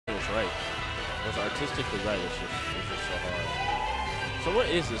right. It's artistically right. It's just so hard. So what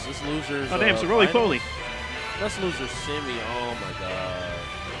is this? This losers. Oh damn! So roly poly. That's loser semi. Oh my god.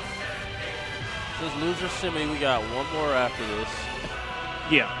 This loser semi. We got one more after this.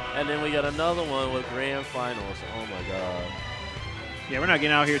 Yeah. And then we got another one with grand finals. Oh my god. Yeah, we're not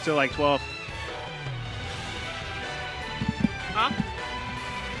getting out here till like 12. Huh?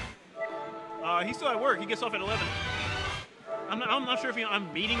 He's still at work. He gets off at 11. I'm not sure if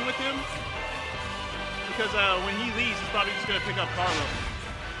I'm meeting with him because when he leaves, he's probably just gonna pick up Carlo.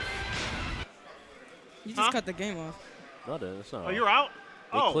 You just cut the game off. No, that's not. Oh, you're out?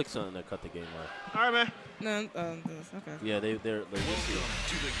 They click something to cut the game off. All right, man. No, okay. Yeah, they're just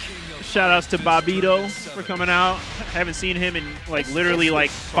here. Shout outs to Bobito for coming out. Haven't seen him in like literally like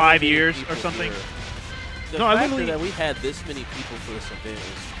 5 years or something. The fact that we had this many people for this event is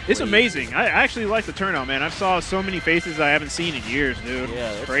it's amazing. I actually like the turnout, man. I've saw so many faces I haven't seen in years, dude.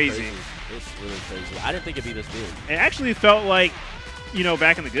 Yeah, it's crazy. It's really crazy. I didn't think it'd be this big. It actually felt like, you know,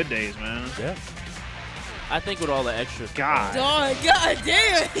 back in the good days, man. Yeah. I think with all the extras. God. God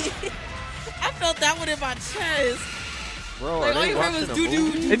damn. I felt that one in my chest. Bro, like, all you heard was doo-doo.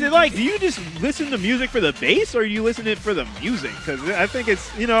 Is it like, do you just listen to music for the bass, or you listen to it for the music? Because I think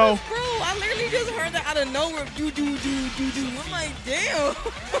it's, you know. Bro, I literally just heard that out of nowhere. Do-do-do-do-do. I'm like, damn.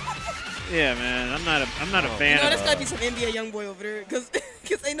 Yeah, man. I'm not a fan You know, of there's got to be some NBA young boy over there. Because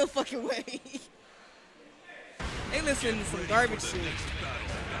ain't no fucking way. They listen to some garbage shit.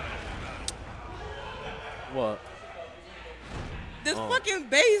 What? This fucking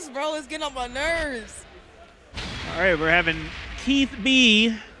bass, bro, is getting on my nerves. All right, we're having Keith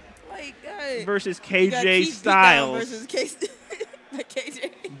B versus KJStyles. Versus KJ.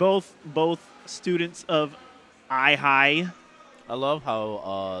 Both students of I-High. I love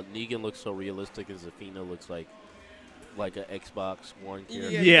how Negan looks so realistic and Zafina looks like an Xbox One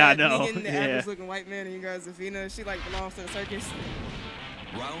character. Yeah, I know. Negan, the average looking white man, and you got Zafina. She like belongs to the circus.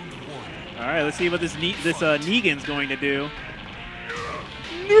 Round one. All right, let's see what this Negan's going to do.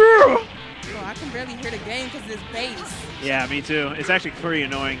 Bro, I can barely hear the game because of this bass. Yeah, me too. It's actually pretty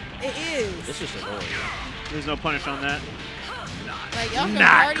annoying. It is. It's just annoying. There's no punish on that. Like, y'all can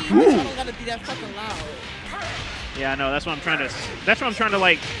party, but y'all don't gotta be that fucking loud. Yeah, I know. That's what I'm trying to. That's what I'm trying to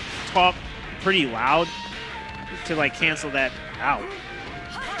like talk pretty loud to like cancel that out.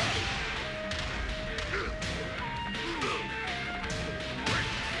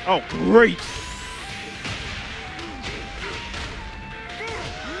 Oh, great!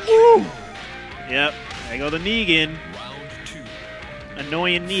 Woo! Yep, there go the Negan. Round two.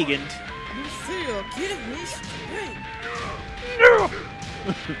 Annoying Negan. You still getting me straight.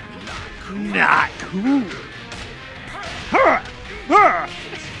 Not cool.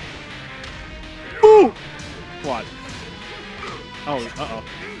 Ooh! What? Oh, uh-oh.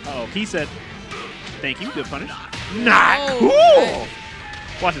 Uh-oh. He said, thank you. Good punish. Not cool! Man.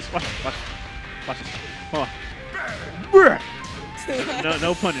 Watch this. Watch this. Watch this. Hold on.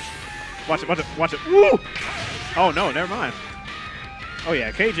 No punish. Watch it. Watch it. Watch it. Woo! Oh, no. Never mind. Oh,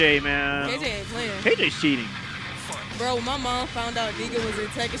 yeah. KJ, man. KJ ain't playing. KJ's cheating. Bro, when my mom found out Negan was in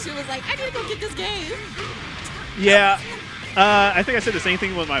Tekken, she was like, I gotta go get this game. Yeah. I think I said the same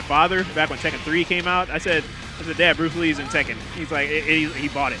thing with my father back when Tekken 3 came out. I said, Dad, Bruce Lee's in Tekken. He's like, he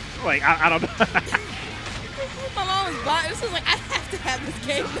bought it. Like, I don't know. My mom was buying it. She was like, I have to have this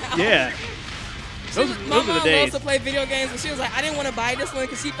game now. Yeah. My mom loves to play video games, but she was like, I didn't want to buy this one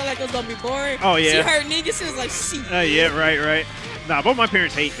because she felt like it was going to be boring. Oh, yeah. She heard Negan, she was like, shit. Yeah, right. Nah, both my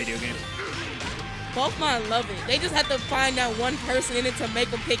parents hate video games. Both mine love it. They just have to find that one person in it to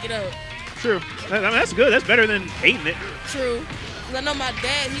make them pick it up. True. I mean, that's good. That's better than hating it. True. Because I know my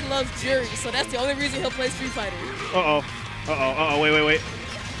dad, he loves Jury, so that's the only reason he'll play Street Fighter. Wait.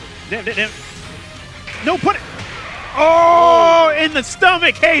 Damn. No, put it. Oh, in the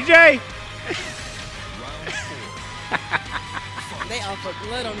stomach, KJ. They all put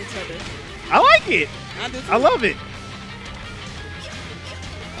blood on each other. I like it. I do too. I love it.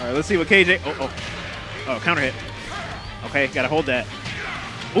 All right, let's see what KJ. Oh, counter hit. Okay, gotta hold that.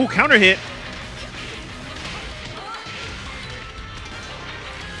 Ooh, counter hit.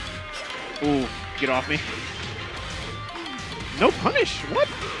 Ooh, get off me. No punish. What?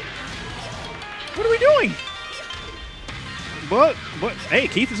 What are we doing? What? Hey,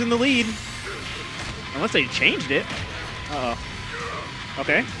 Keith is in the lead. Unless they changed it. Uh-oh.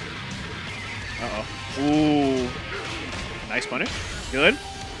 Okay. Uh-oh. Ooh. Nice punish. Good.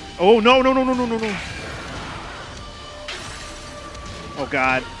 Oh, no. Oh,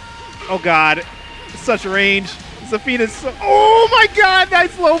 God. Oh, God. Such range. Zafina's so... Oh, my God.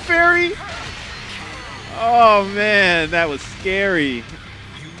 Nice low parry. Oh, man. That was scary.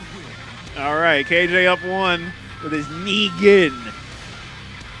 All right, KJ up 1 with his Negan.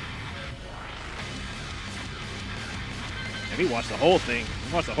 Maybe watch the whole thing.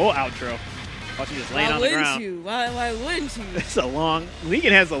 Watch the whole outro. Watch him just laying on the ground. Why wouldn't you? It's a long.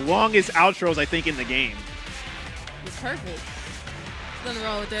 Negan has the longest outros I think in the game. It's perfect. Nothing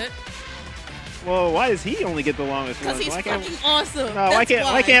wrong with that. Well, why does he only get the longest one? Because he's fucking awesome. No, why can't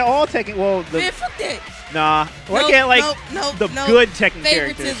all Tekken? Well, man, fuck that. Nah, why can't the good Tekken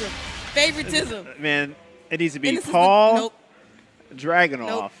characters? Favoritism. Man, it needs to be Paul,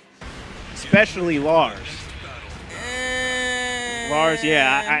 Dragunov, especially Lars. Lars,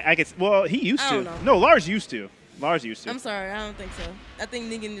 yeah, I could. Well, he used to. No, Lars used to. I'm sorry, I don't think so. I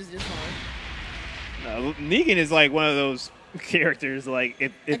think Negan is just fine. No, Negan is like one of those characters. Like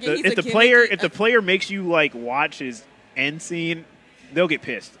if the player makes you like watch his end scene, they'll get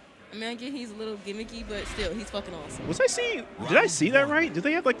pissed. I mean, I get he's a little gimmicky, but still, he's fucking awesome. Did I see that right? Do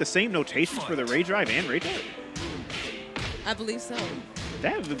they have like the same notations for the Ray Drive and Ray Drive? I believe so.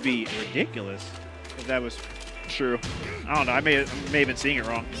 That would be ridiculous if that was true. I don't know. I may have been seeing it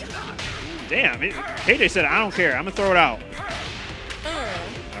wrong. Damn, KJ said, I don't care. I'm going to throw it out.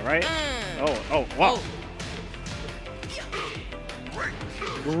 All right. Oh, wow.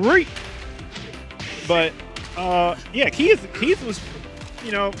 Great. But, yeah, Keith was,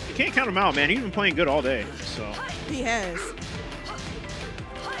 you know, you can't count him out, man. He's been playing good all day. So he has.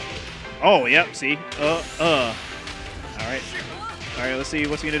 Oh, yep, see? All right. All right, let's see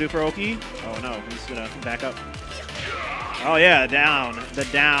what's he going to do for Oki. Oh, no, he's going to back up. Oh, yeah, down.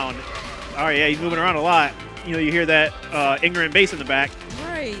 All right, yeah, he's moving around a lot. You know, you hear that ignorant bass in the back.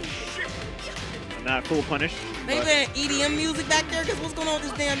 Right. Not full punish. Maybe that EDM music back there, because what's going on with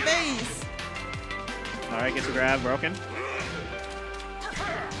this damn bass? All right, gets a grab, broken.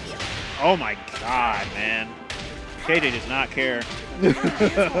 Oh, my God, man. KJ does not care.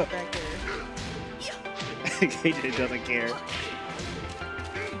 KJ doesn't care.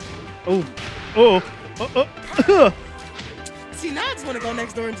 Oh. See, now I just want to go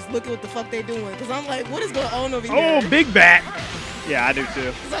next door and just look at what the fuck they're doing. Because I'm like, what is going on over here? Oh, big bat. Yeah, I do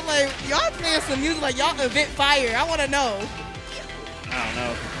too. Because I'm like, y'all playing some music like y'all event fire. I want to know. I don't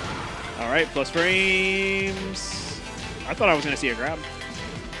know. All right, plus frames. I thought I was going to see a grab.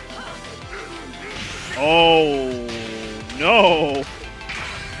 Oh, no.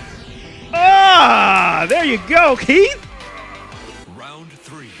 Ah, there you go, Keith. Round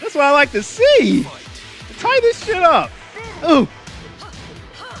 3. That's what I like to see. Tie this shit up. Ooh.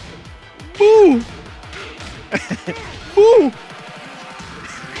 Boo. Boo.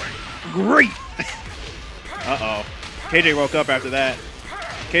 Great. Uh-oh. KJ woke up after that.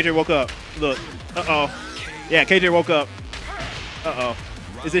 KJ woke up. Look. Uh-oh. Yeah, KJ woke up. Uh-oh.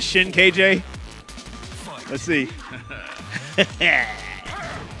 Is this Shin KJ? Let's see.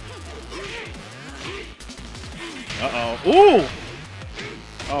 Uh-oh. Ooh.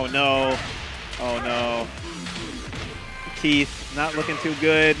 Oh, no. Oh, no. Keith, not looking too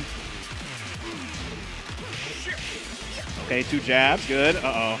good. Okay, 2 jabs. Good.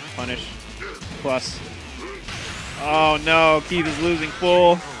 Uh-oh. Punish. Plus. Oh, no. Keith is losing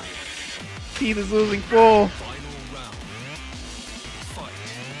full. Keith is losing full.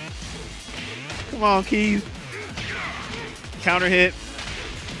 Come on, Keith. Counter hit.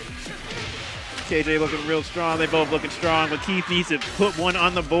 KJ looking real strong. They both looking strong, but Keith needs to put one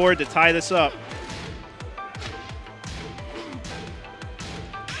on the board to tie this up.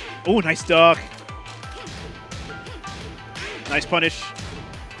 Oh, nice duck. Nice punish.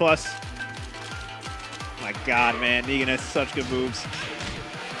 Plus. My God, man. Negan has such good moves.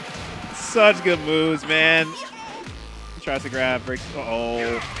 Such good moves, man. He tries to grab. Breaks.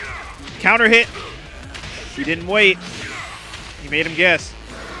 Uh-oh. Counter hit. He didn't wait. He made him guess.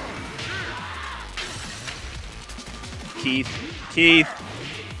 Keith.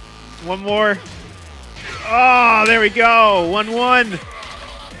 One more. Oh, there we go. 1-1.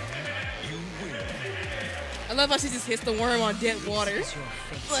 I love how she just hits the worm on dead water.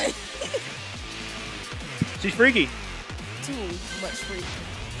 Like, she's freaky. Too much freak.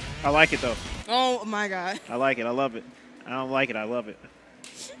 I like it, though. Oh, my God. I like it. I love it. I don't like it. I love it.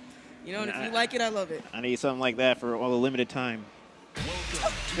 You know, and if you like it, I love it. I need something like that for all the limited time.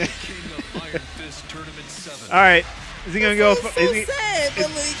 Welcome to the King of Iron Fist Tournament 7. All right. Is he going to go?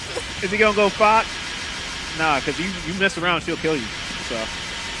 Is he going to go Fox? Nah, because you mess around, she'll kill you. So.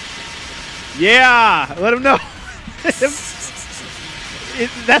 Yeah, let him know.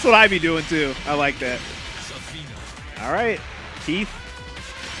 That's what I be doing too. I like that. All right, Keith.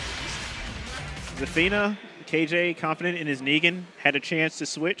 Zafina, KJ confident in his Negan, had a chance to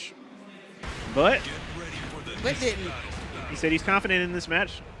switch, but didn't. He said he's confident in this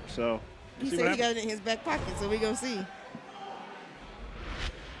match, so He said he got it in his back pocket, so we gonna see.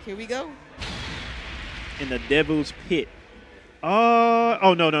 Here we go. In the Devil's Pit.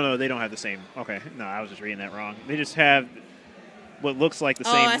 Oh, no. They don't have the same. Okay. No, I was just reading that wrong. They just have what looks like the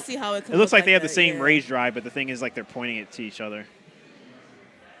same. Oh, I see how it could It looks like they have that, the same yeah. rage drive, but the thing is like they're pointing it to each other.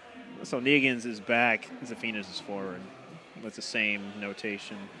 So Negan's is back, Zafina's is forward. That's the same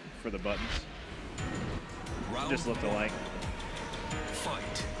notation for the buttons. Just looked alike.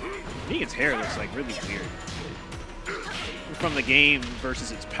 Fight. Negan's hair looks like really weird. From the game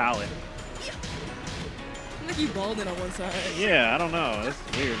versus its palette. Like he's balding on one side. Yeah, I don't know.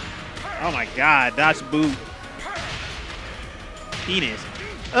 That's weird. Oh my god, that's boot. Penis.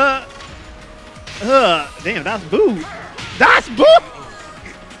 Damn, that's boo. That's boo!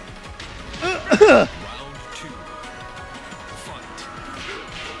 Round 2. Fight.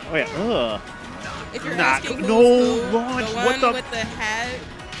 Oh yeah, If you're Not asking no who's who, launch. the What one the? with the hat.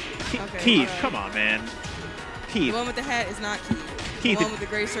 Okay, Keith, hold on. come on, man. The Keith, one with the hat is not Keith. Keith, The one with the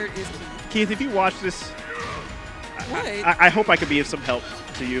gray shirt is Keith. Keith, if you watch this, What? I hope I could be of some help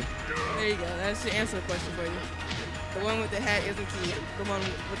to you. There you go. That should answer the question for you. The one with the hat isn't Keith. The one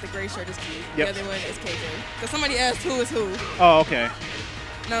with the gray shirt is Keith. Yep. The other one is KJ. Because somebody asked who is who. Oh, okay.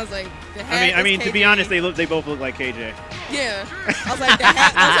 And I was like, the hat I mean, is to be KJ. honest, they both look like KJ. Yeah. I was like,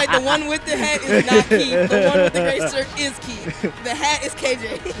 the one with the hat is not Keith. The one with the gray shirt is Keith. The hat is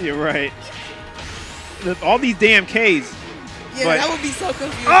KJ. You're right. All these damn Ks. Yeah, But- that would be so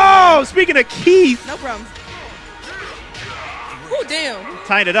confusing. Oh, speaking of Keith, No problem. Oh, damn.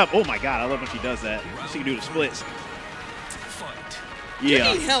 tying it up. Oh my God, I love when she does that. She can do the splits. Fight. You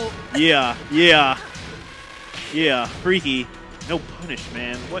Yeah. need help. Yeah. Freaky. No punish,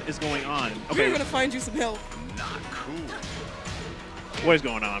 man. What is going on? We're Okay, going to find you some help. Not cool. what is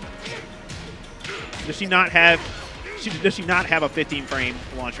going on? Does she not have? Does she not have a 15 frame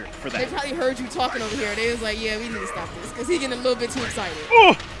launcher for They that? probably heard you talking over here. They was like, yeah, we need to stop this. Because he's getting a little bit too excited.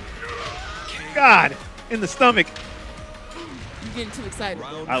 Oh, God, in the stomach. You're getting too excited.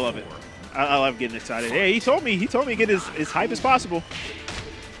 Round I love it. 4. I love getting excited. Hey, he told me to get as hype as possible.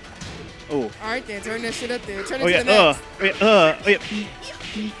 Oh. All right, then. Turn that shit up there. Turn it Oh to yeah, the max.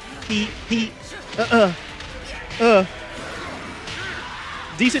 He,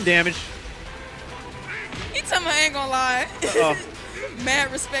 decent damage. He told me I ain't gonna lie.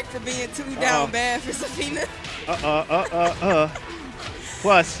 Mad respect for being too down bad for Zafina.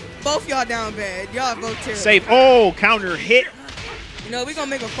 Plus, Both y'all down bad. Y'all both terrible. safe. Oh, counter hit. You know, we're gonna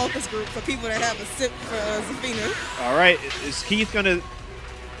make a focus group for people that have a sip for Zafina. All right, is Keith gonna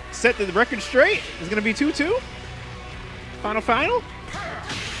set the record straight? Is it gonna be 2-2? Final?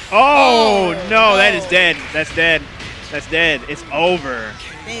 Oh no, that is dead. That's dead. That's dead. It's over.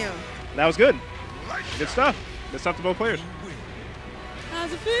 Damn. That was good. Good stuff. Good stuff to both players.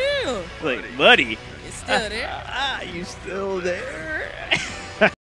 How's it feel? Like, buddy. It's still there. You still there?